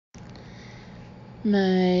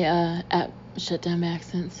My app shut down by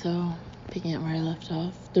accident, so picking up where I left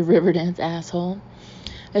off. The Riverdance asshole.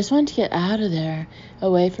 I just wanted to get out of there,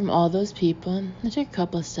 away from all those people. I took a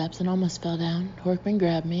couple of steps and almost fell down. Horkman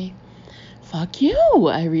grabbed me. "Fuck you,"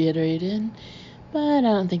 I reiterated. But I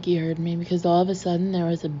don't think he heard me, because all of a sudden there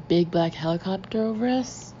was a big black helicopter over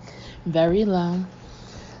us, very low,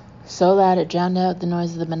 so loud it drowned out the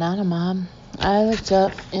noise of the banana mob. I looked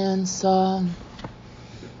up and saw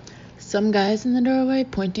some guys in the doorway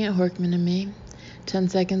pointing at Horkman and me. 10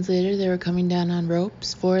 seconds later, they were coming down on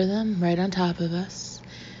ropes, 4 of them, right on top of us.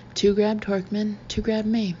 2 grabbed Horkman, 2 grabbed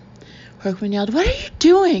me. Horkman yelled, "What are you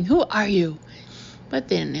doing? Who are you?" But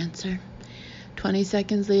they didn't answer. 20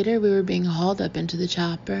 seconds later, we were being hauled up into the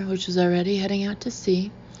chopper, which was already heading out to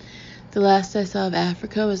sea. The last I saw of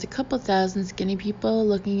Africa was a couple thousand skinny people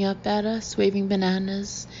looking up at us, waving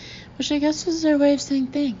bananas, which I guess was their way of saying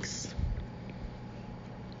thanks.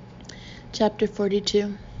 Chapter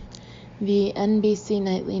 42. The NBC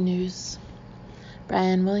Nightly News.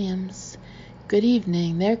 Brian Williams. Good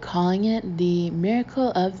evening. They're calling it the Miracle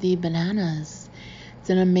of the Bananas. It's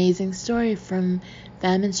an amazing story from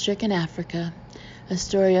famine-stricken Africa. A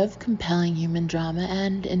story of compelling human drama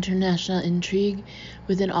and international intrigue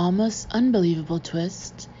with an almost unbelievable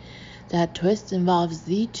twist. That twist involves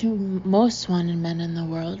the 2 most wanted men in the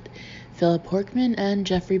world, Philip Horkman and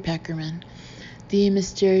Jeffrey Peckerman, the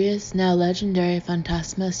mysterious, now legendary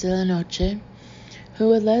Fantasma de la Noche,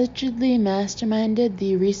 who allegedly masterminded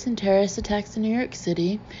the recent terrorist attacks in New York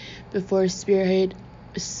City before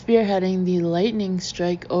spearheading the lightning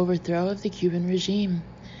strike overthrow of the Cuban regime.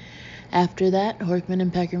 After that, Horkman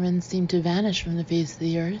and Peckerman seemed to vanish from the face of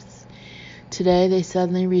the earth. Today, they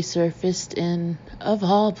suddenly resurfaced in, of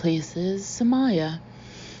all places, Somalia,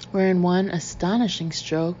 where in one astonishing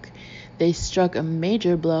stroke, they struck a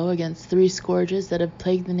major blow against 3 scourges that have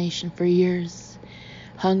plagued the nation for years: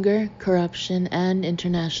 hunger, corruption, and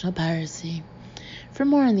international piracy. For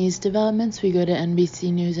more on these developments, we go to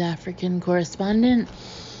NBC News African correspondent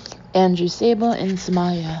Andrew Sable in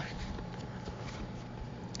Somalia.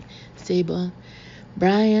 Sable.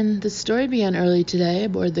 Brian, the story began early today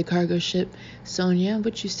aboard the cargo ship Sonia,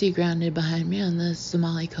 which you see grounded behind me on the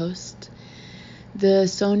Somali coast. The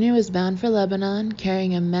Sonia was bound for Lebanon,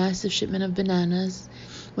 carrying a massive shipment of bananas,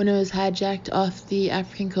 when it was hijacked off the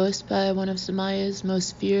African coast by one of Somalia's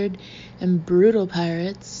most feared and brutal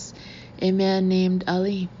pirates, a man named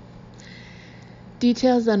Ali.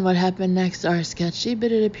 Details on what happened next are sketchy,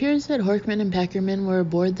 but it appears that Horkman and Peckerman were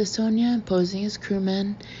aboard the Sonia, posing as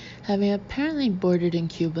crewmen, having apparently boarded in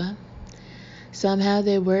Cuba. Somehow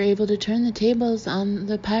they were able to turn the tables on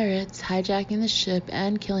the pirates, hijacking the ship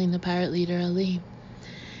and killing the pirate leader Ali.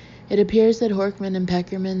 It appears that Horkman and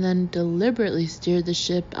Peckerman then deliberately steered the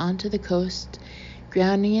ship onto the coast,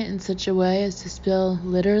 grounding it in such a way as to spill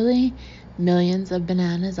literally millions of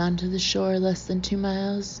bananas onto the shore less than 2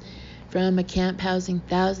 miles from a camp housing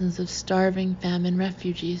thousands of starving famine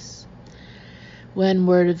refugees. When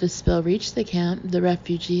word of the spill reached the camp, the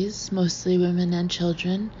refugees, mostly women and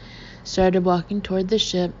children, started walking toward the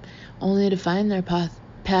ship, only to find their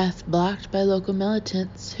path blocked by local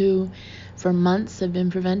militants who, for months, have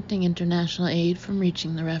been preventing international aid from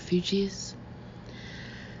reaching the refugees.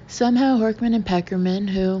 Somehow Horkman and Peckerman,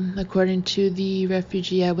 who, according to the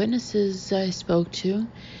refugee eyewitnesses I spoke to,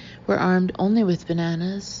 were armed only with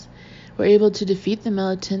bananas, were able to defeat the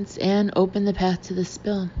militants and open the path to the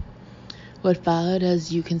spill. What followed,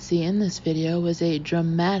 as you can see in this video, was a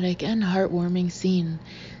dramatic and heartwarming scene,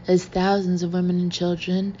 as thousands of women and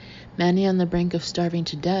children, many on the brink of starving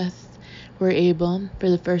to death, were able, for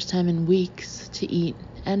the first time in weeks, to eat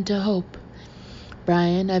and to hope.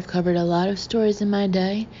 Brian, I've covered a lot of stories in my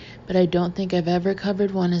day, but I don't think I've ever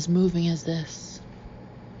covered one as moving as this.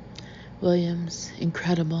 Williams.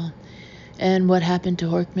 Incredible. And what happened to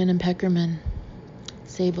Horkman and Peckerman?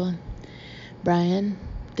 Sable. Brian,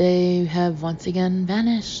 they have once again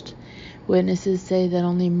vanished. Witnesses say that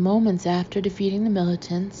only moments after defeating the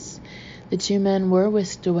militants, the 2 men were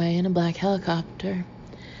whisked away in a black helicopter.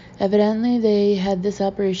 Evidently, they had this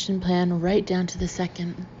operation planned right down to the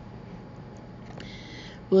second.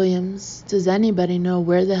 Williams, does anybody know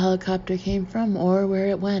where the helicopter came from or where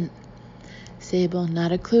it went? Sable,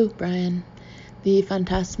 not a clue, Brian. The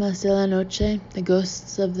Fantasma de la Noche, the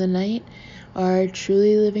ghosts of the night, are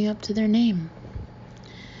truly living up to their name.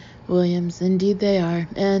 Williams, indeed they are,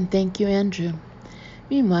 and thank you, Andrew.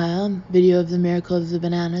 Meanwhile, video of the miracle of the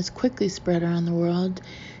bananas quickly spread around the world,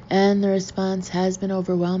 and the response has been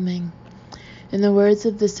overwhelming. In the words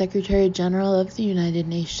of the Secretary General of the United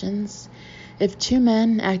Nations, if 2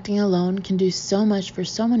 men acting alone can do so much for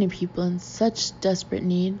so many people in such desperate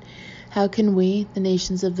need, How can we, the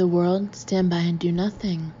nations of the world, stand by and do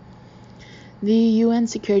nothing? The UN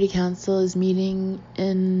Security Council is meeting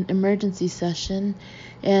in emergency session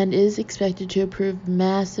and is expected to approve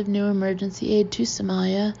massive new emergency aid to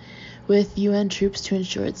Somalia with UN troops to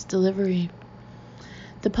ensure its delivery.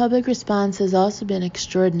 The public response has also been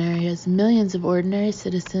extraordinary as millions of ordinary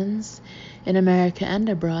citizens in America and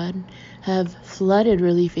abroad have flooded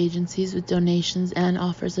relief agencies with donations and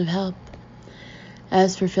offers of help.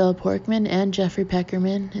 As for Philip Horkman and Jeffrey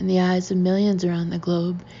Peckerman, in the eyes of millions around the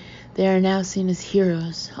globe, they are now seen as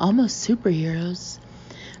heroes, almost superheroes,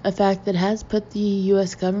 a fact that has put the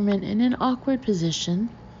U.S. government in an awkward position.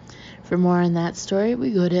 For more on that story,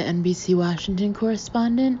 we go to NBC Washington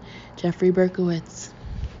correspondent Jeffrey Berkowitz.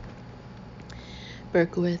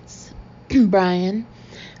 Brian,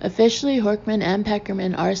 officially Horkman and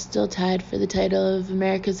Peckerman are still tied for the title of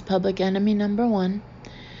America's public enemy number one,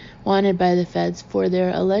 wanted by the feds for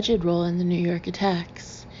their alleged role in the New York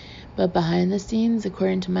attacks. But behind the scenes,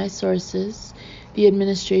 according to my sources, the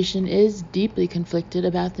administration is deeply conflicted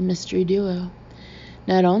about the mystery duo.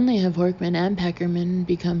 Not only have Horkman and Peckerman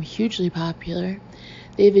become hugely popular,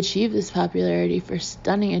 they've achieved this popularity for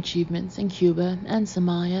stunning achievements in Cuba and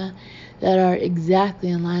Somalia that are exactly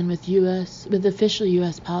in line with official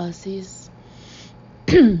U.S. policies.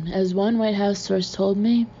 As one White House source told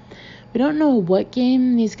me, we don't know what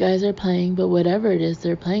game these guys are playing, but whatever it is,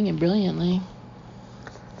 they're playing it brilliantly.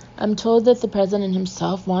 I'm told that the president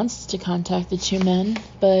himself wants to contact the two men,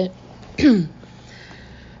 but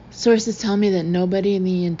sources tell me that nobody in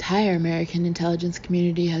the entire American intelligence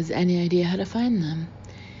community has any idea how to find them.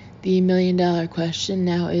 The million-dollar question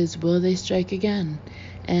now is, will they strike again?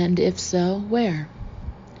 And if so, where?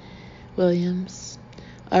 Williams.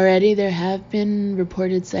 Already there have been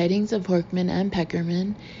reported sightings of Horkman and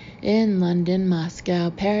Peckerman in London,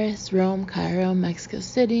 Moscow, Paris, Rome, Cairo, Mexico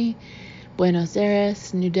City, Buenos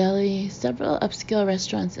Aires, New Delhi, several upscale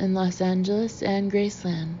restaurants in Los Angeles and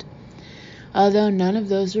Graceland. Although none of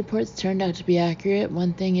those reports turned out to be accurate,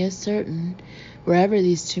 one thing is certain. Wherever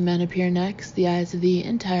these two men appear next, the eyes of the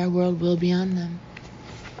entire world will be on them.